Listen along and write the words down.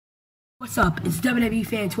What's up? It's WWE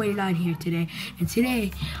Fan 29 here today, and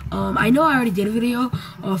today, I know I already did a video.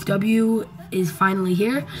 OFW is finally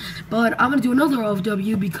here, but I'm gonna do another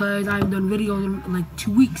OFW because I haven't done videos in like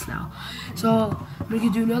 2 weeks now. So I'm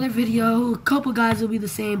gonna do another video. A couple guys will be the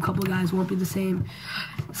same, a couple guys won't be the same.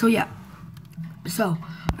 So yeah. So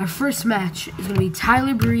our first match is gonna be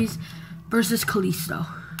Tyler Breeze versus Kalisto.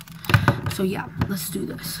 So yeah, let's do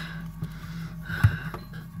this.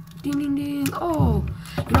 Ding ding ding. Oh,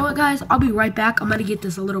 you know what, guys? I'll be right back. I'm gonna get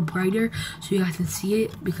this a little brighter so you guys can see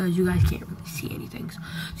it because you guys can't really see anything. So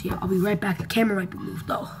yeah, I'll be right back. The camera might be moved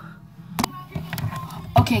though.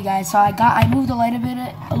 Okay, guys. So I moved the light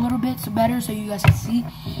a little bit so better so you guys can see.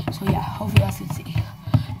 So yeah, hopefully you guys can see.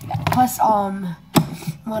 Yeah. Plus,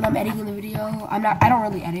 when I'm editing the video, I don't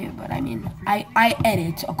really edit, but I mean, I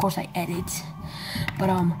edit. Of course, I edit.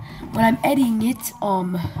 But when I'm editing it, a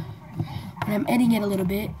little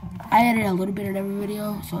bit. I edit a little bit in every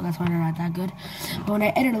video, so that's why they're not that good. But when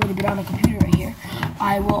I edit a little bit on the computer right here,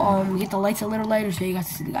 I will get the lights a little lighter so you guys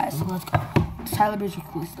can see the guys. So let's go. It's Tyler Breeze with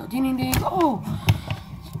Kalisto. Ding ding ding. Oh.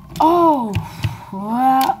 Oh.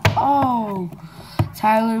 Wow. Oh.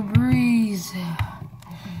 Tyler Breeze.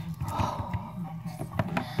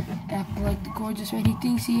 Act like the gorgeous man he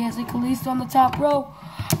thinks he has a Kalisto on the top row.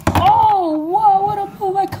 Oh, wow, what a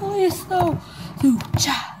move by Kalisto.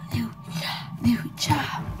 Lucha.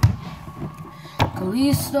 Lucha.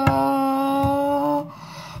 Kalisto.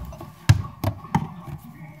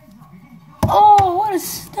 Oh, what a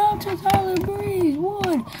stomp to Tyler Breeze.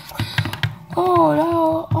 One. Oh,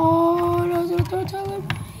 no. Oh, no. Gonna throw Tyler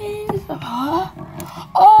Breeze.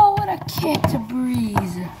 Oh, what a kick to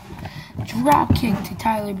Breeze. Drop kick to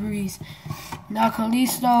Tyler Breeze. Now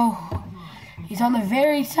Kalisto. He's on the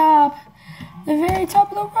very top. The very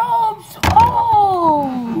top of the ropes. Oh.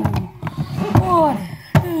 1,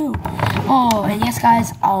 2. Oh, and yes,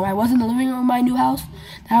 guys, I was in the living room of my new house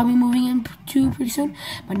that I'll be moving into pretty soon,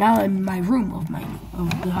 but now I'm in my room of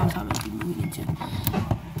the house I'm going to be moving into.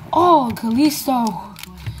 Oh, Kalisto.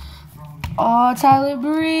 Oh, Tyler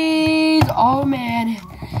Breeze. Oh, man.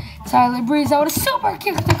 Tyler Breeze, that was a super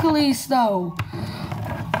kick to Kalisto.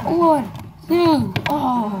 1, 2.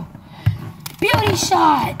 Oh. Beauty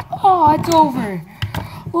shot. Oh, it's over.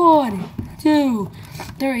 1, 2,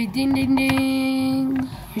 3. Ding, ding, ding.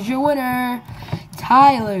 Here's your winner,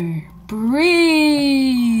 Tyler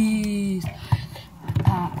Breeze.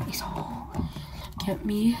 Get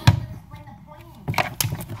me.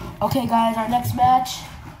 Okay, guys, our next match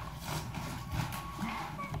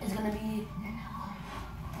is going to be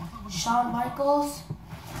Shawn Michaels.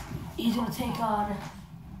 He's going to take on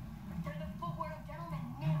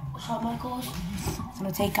Shawn Michaels. He's going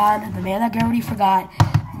to take on the man that I already forgot,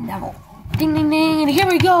 Neville. Ding, ding, ding, and here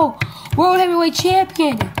we go. World Heavyweight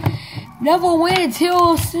Champion. Neville wins.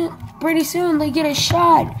 Pretty soon they get a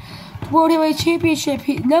shot. World Heavyweight Championship.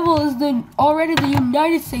 Neville is already the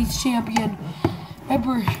United States Champion.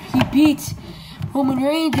 Remember, he beat Roman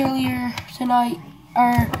Reigns earlier tonight.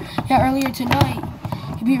 Earlier tonight.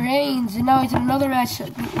 He beat Reigns, and now he's in another match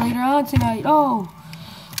later on tonight. Neville,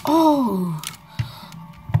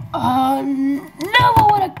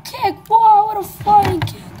 what a kick. Wow, what a flying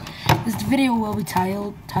kick. This video will be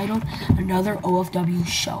titled Another OFW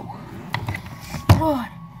Show. 1,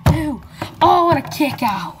 2. Oh, what a kick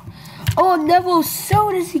out. Oh, Neville, as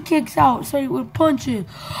soon as he kicks out, so he would punch it.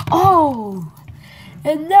 Oh,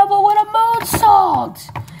 and Neville with a moonsault.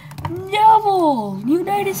 Neville,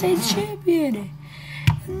 United States Champion.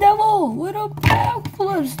 Neville with a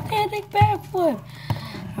backflip, standing backflip.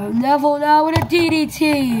 Neville now with a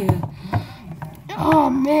DDT. Oh,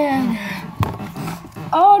 man.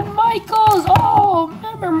 Oh, Michaels! Oh,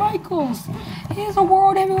 remember Michaels? He's a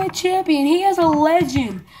World Heavyweight Champion. He is a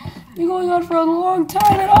legend. Been going on for a long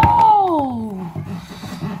time. And oh!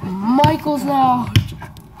 Michaels now.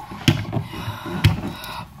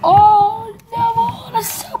 Oh, Neville on a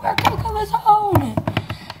super kick of his own.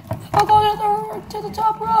 Neville going to the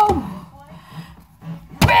top row.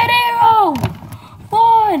 Red Arrow!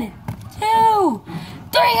 1, 2,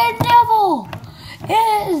 3, and Neville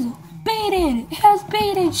has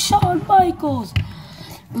beaten Shawn Michaels.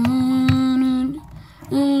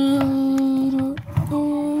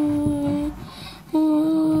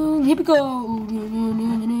 Here we go.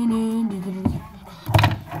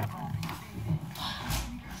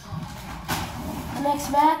 The next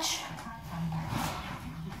match,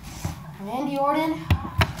 Randy Orton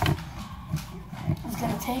is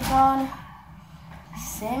going to take on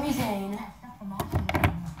Sami Zayn.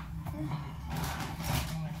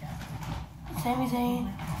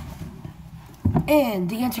 And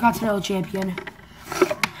the Intercontinental Champion.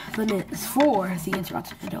 for the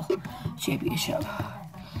Intercontinental Championship.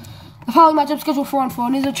 The following matchup scheduled for on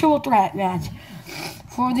phone is a triple threat match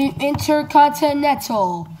for the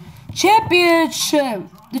Intercontinental Championship.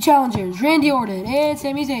 The challengers, Randy Orton and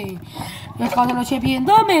Sami Zayn. The Intercontinental Champion,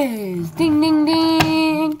 The Miz. Ding, ding,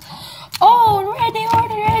 ding. Oh, Randy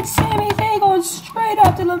Orton and Sami Zayn going straight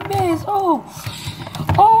up to The Miz. Oh,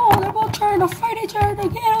 they're both trying to fight each other to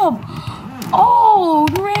get him. Oh,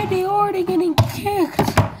 Randy Orton getting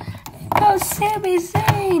kicked. Now Sami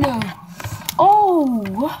Zayn. Oh.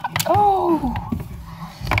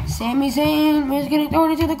 Sami Zayn is getting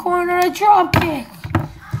thrown into the corner. A drop kick.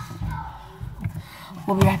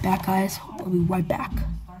 We'll be right back, guys. We'll be right back.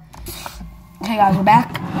 Okay, guys, we're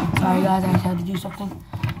back. Sorry, guys, I just had to do something.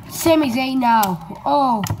 Sami Zayn now.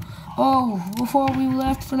 Oh, before we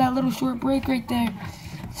left for that little short break right there,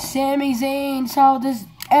 Sami Zayn saw this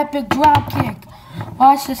epic drop kick.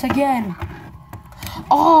 Watch this again.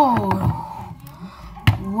 Oh,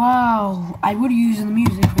 wow. I would have used the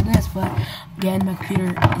music for this, but again, my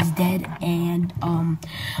computer is dead, and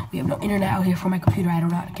we have no internet out here for my computer. I don't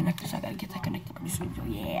know how to connect this. I gotta get that connected pretty soon. So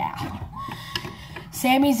yeah.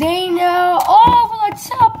 Sami Zayn now over the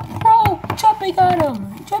top rope, jumping on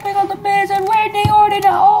him, jumping on the Miz, and Randy Orton.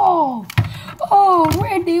 Oh,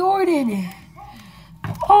 Randy Orton.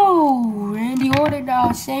 Oh, Randy Orton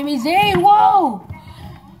now. Sami Zayn. Whoa.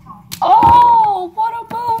 Oh, what a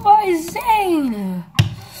move by Zayn.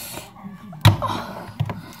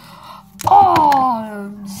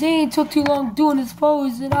 Oh, Zayn took too long doing his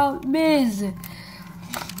pose, and out Miz.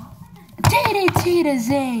 DDT to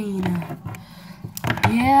Zayn.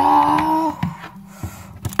 Yeah.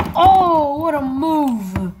 Oh, what a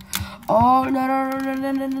move. Oh, no.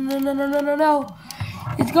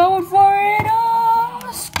 It's going for it.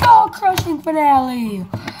 Oh, skull-crushing finale.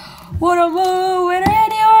 What a move. And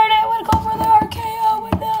Randy Orton would go for the RKO,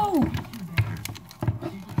 but no.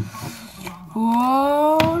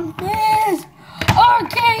 Whoa, Miz.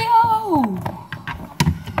 RKO.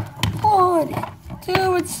 1,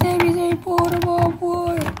 2, and Sami Zayn pulled him off.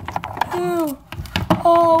 1, 2.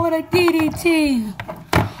 Oh, what a DDT.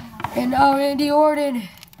 And now Randy Orton.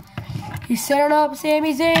 He's setting up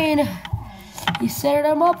Sami Zayn. He's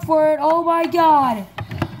setting him up for it. Oh my God.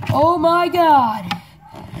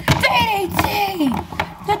 DDT.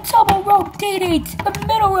 The double rope DDT. The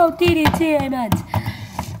middle rope DDT, I meant.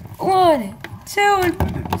 1, 2, and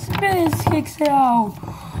Miz kicks it out.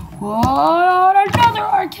 Whoa, another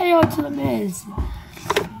RKO to the Miz.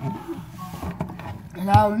 And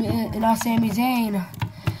now Sami Zayn.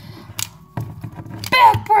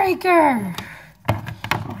 Backbreaker.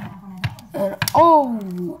 And oh.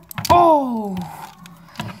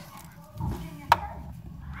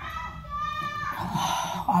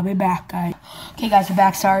 I'll be back, guys. Okay, guys, we're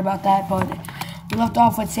back. Sorry about that, but we left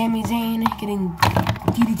off with Sami Zayn getting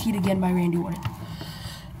DDT'd again by Randy Orton.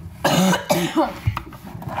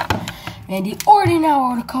 Randy Orton now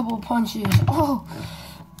with a couple of punches.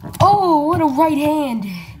 Oh, what a right hand.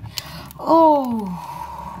 Oh,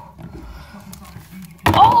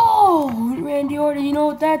 Randy Orton, you know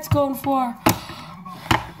what that's going for.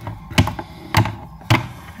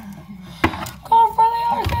 Going for the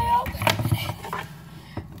RKO.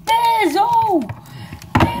 Miz,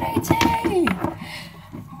 DDT.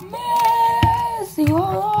 Miz,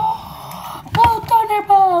 Blue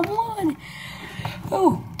Thunderbomb. 1,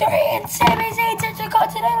 2, 3, and Sami Zayn's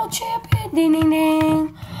Intercontinental Champion. Ding, ding,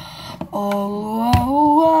 ding.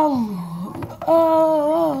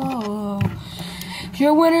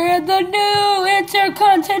 Your winner of the new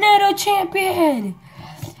Intercontinental Champion,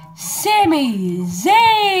 Sami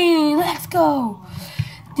Zayn. Let's go.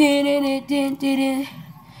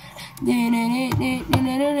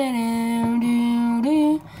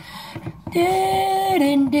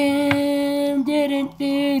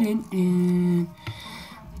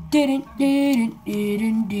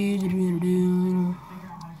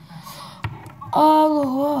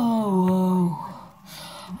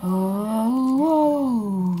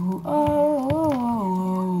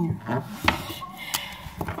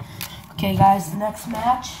 Okay, guys, the next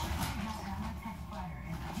match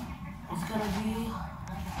is gonna be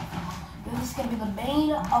the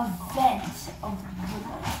main event of the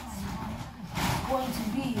night. It's going to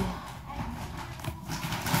be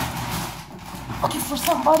looking for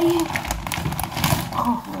somebody.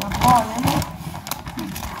 Oh,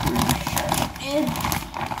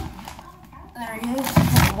 there he is,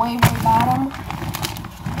 way bottom.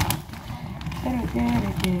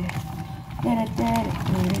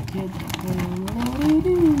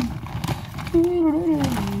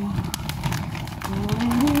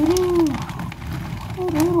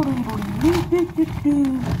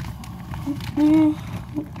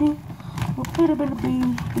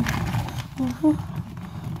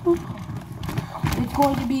 It's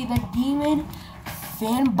going to be the Demon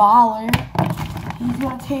Finn Balor. He's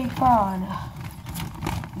going to take on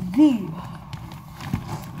the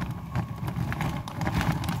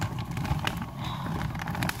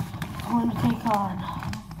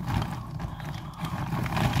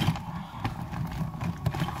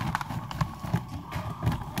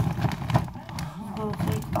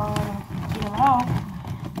get him out.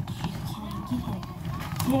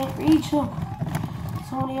 Can't reach him.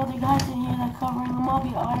 So many other guys in here that covering him up.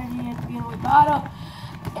 He already has to be in Without him.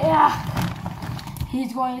 Yeah.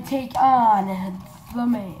 He's going to take on the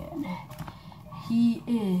man. He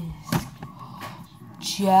is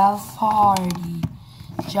Jeff Hardy.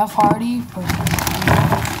 Jeff Hardy versus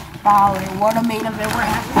Balor. What a main event we're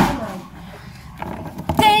having tonight.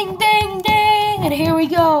 Ding, ding, ding. And here we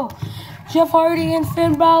go. Jeff Hardy and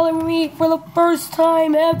Finn Balor meet for the first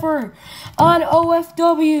time ever on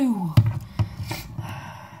OFW.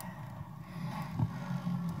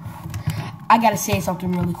 I gotta say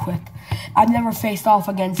something really quick. I've never faced off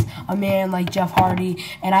against a man like Jeff Hardy,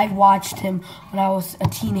 and I've watched him when I was a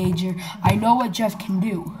teenager. I know what Jeff can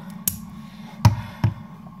do.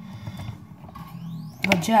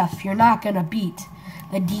 But Jeff, you're not gonna beat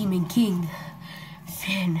the Demon King,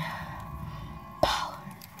 Finn Balor.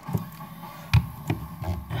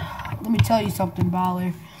 Let me tell you something,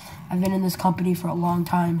 Balor. I've been in this company for a long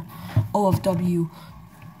time. OFW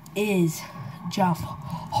is Jeff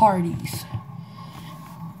Hardy's.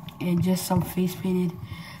 And just some face painted,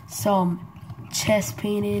 some chest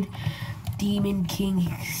painted Demon King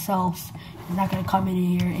himself is not going to come in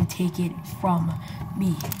here and take it from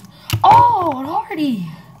me. Oh, Hardy!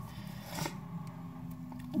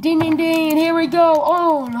 Ding, ding, ding. Here we go.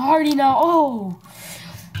 Oh, Hardy now. Oh.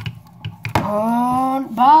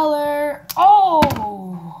 Balor.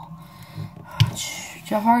 Oh.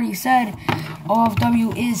 Jeff Hardy said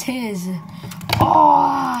OFW is his.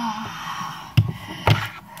 Oh.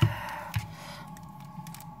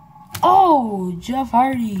 Oh, Jeff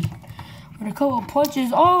Hardy with a couple of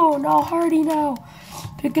punches. Oh, now Hardy now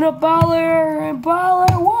picking up Balor and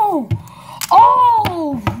Balor. Whoa!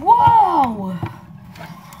 Oh, wow!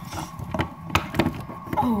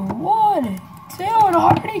 Oh, 1, 2, and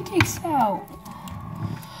Hardy kicks out.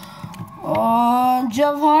 Oh,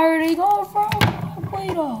 Jeff Hardy going for a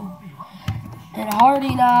Plato. And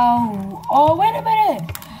Hardy now. Oh, wait a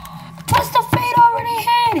minute. Twist of Fate already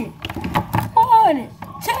hit it. 1,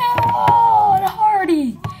 2, and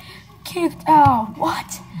Hardy kicked out.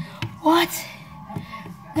 What? What?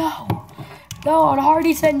 No. No, and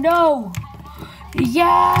Hardy said no.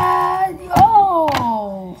 Yeah.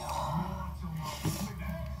 Oh.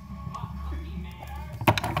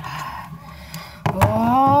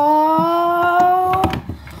 Oh.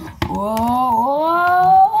 Whoa.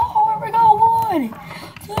 Where we go? 1,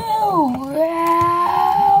 2.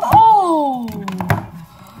 Yeah. Oh.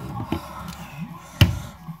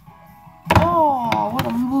 Oh, what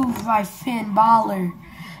a move by Finn Balor.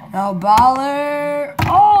 Now Balor.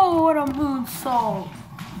 Oh, what a moonsault.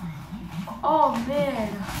 Oh,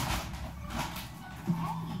 man.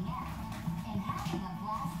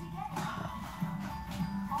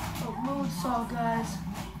 What a moonsault, guys.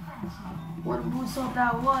 What a moonsault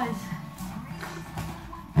that was.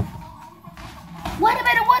 Wait a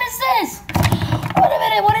minute, what is this? Wait a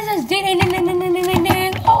minute, what is this? Ding, ding, ding, ding, ding, ding,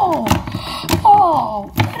 ding. Oh.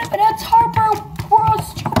 Oh. Wait a minute, that's Harper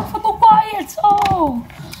World's Tour for the Wyatts. Oh.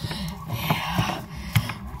 Yeah.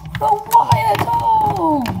 The Wyatts.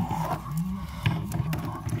 Oh.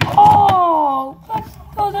 Oh.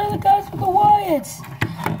 Those are the guys from the Wyatts.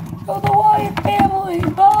 Oh, the Wyatt family.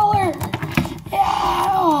 Balor.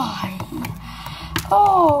 Yeah.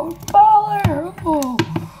 Oh, Balor. Oh.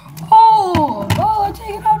 Oh, Balor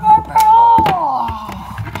taking out Harper. Oh.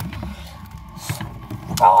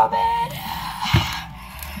 Throw him in.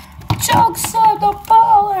 Choke slam to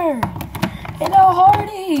Balor. And now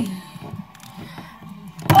Hardy.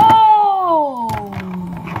 Oh.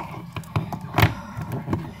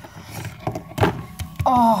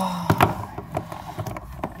 Oh.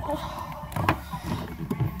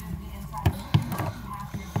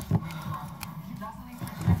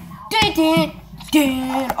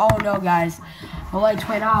 Oh no, guys. The lights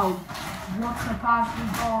went out. What could possibly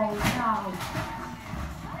go now?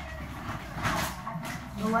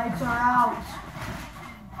 The lights are out.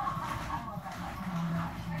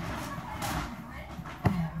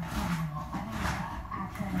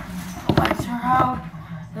 The lights are out.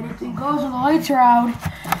 Anything goes when the lights are out.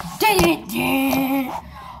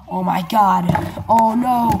 Oh my god. Oh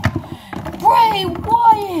no. Bray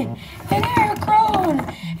Wyatt and Eric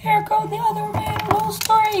Rowan. Eric Rowan, the other man, whole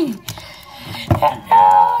story. And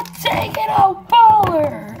now taking out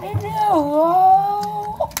Bowler. And now,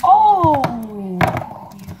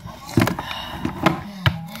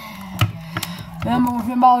 Remember when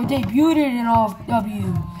Finn Balor debuted in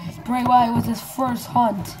OVW? Bray Wyatt was his first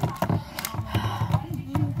hunt.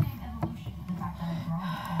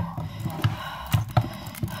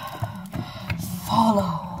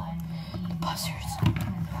 Follow the buzzers.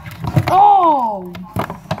 Oh!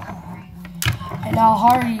 And now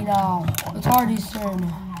Hardy now. It's Hardy's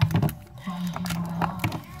turn.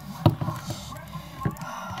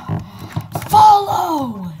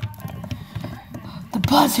 Follow the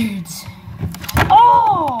buzzards.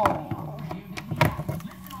 Oh!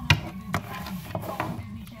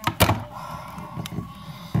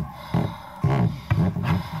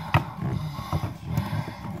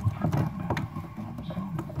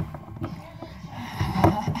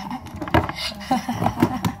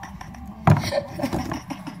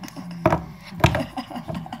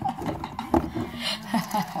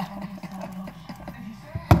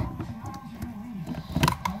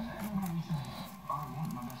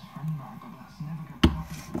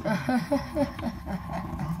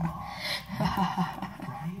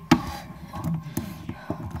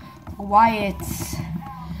 Wyatt.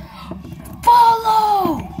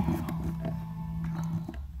 Follow!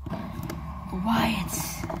 Wyatt.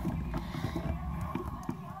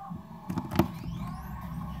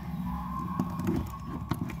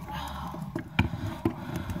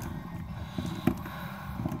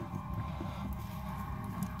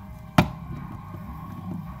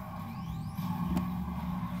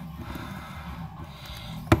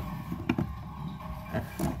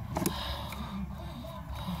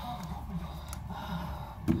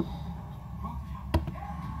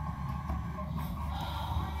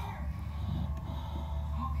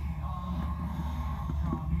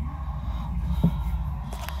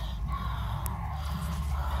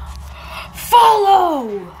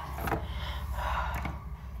 Follow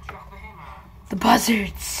the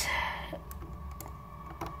buzzards.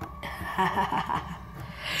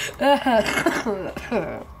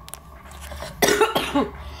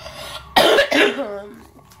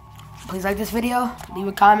 Please like this video, leave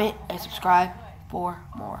a comment, and subscribe for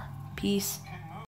more. Peace.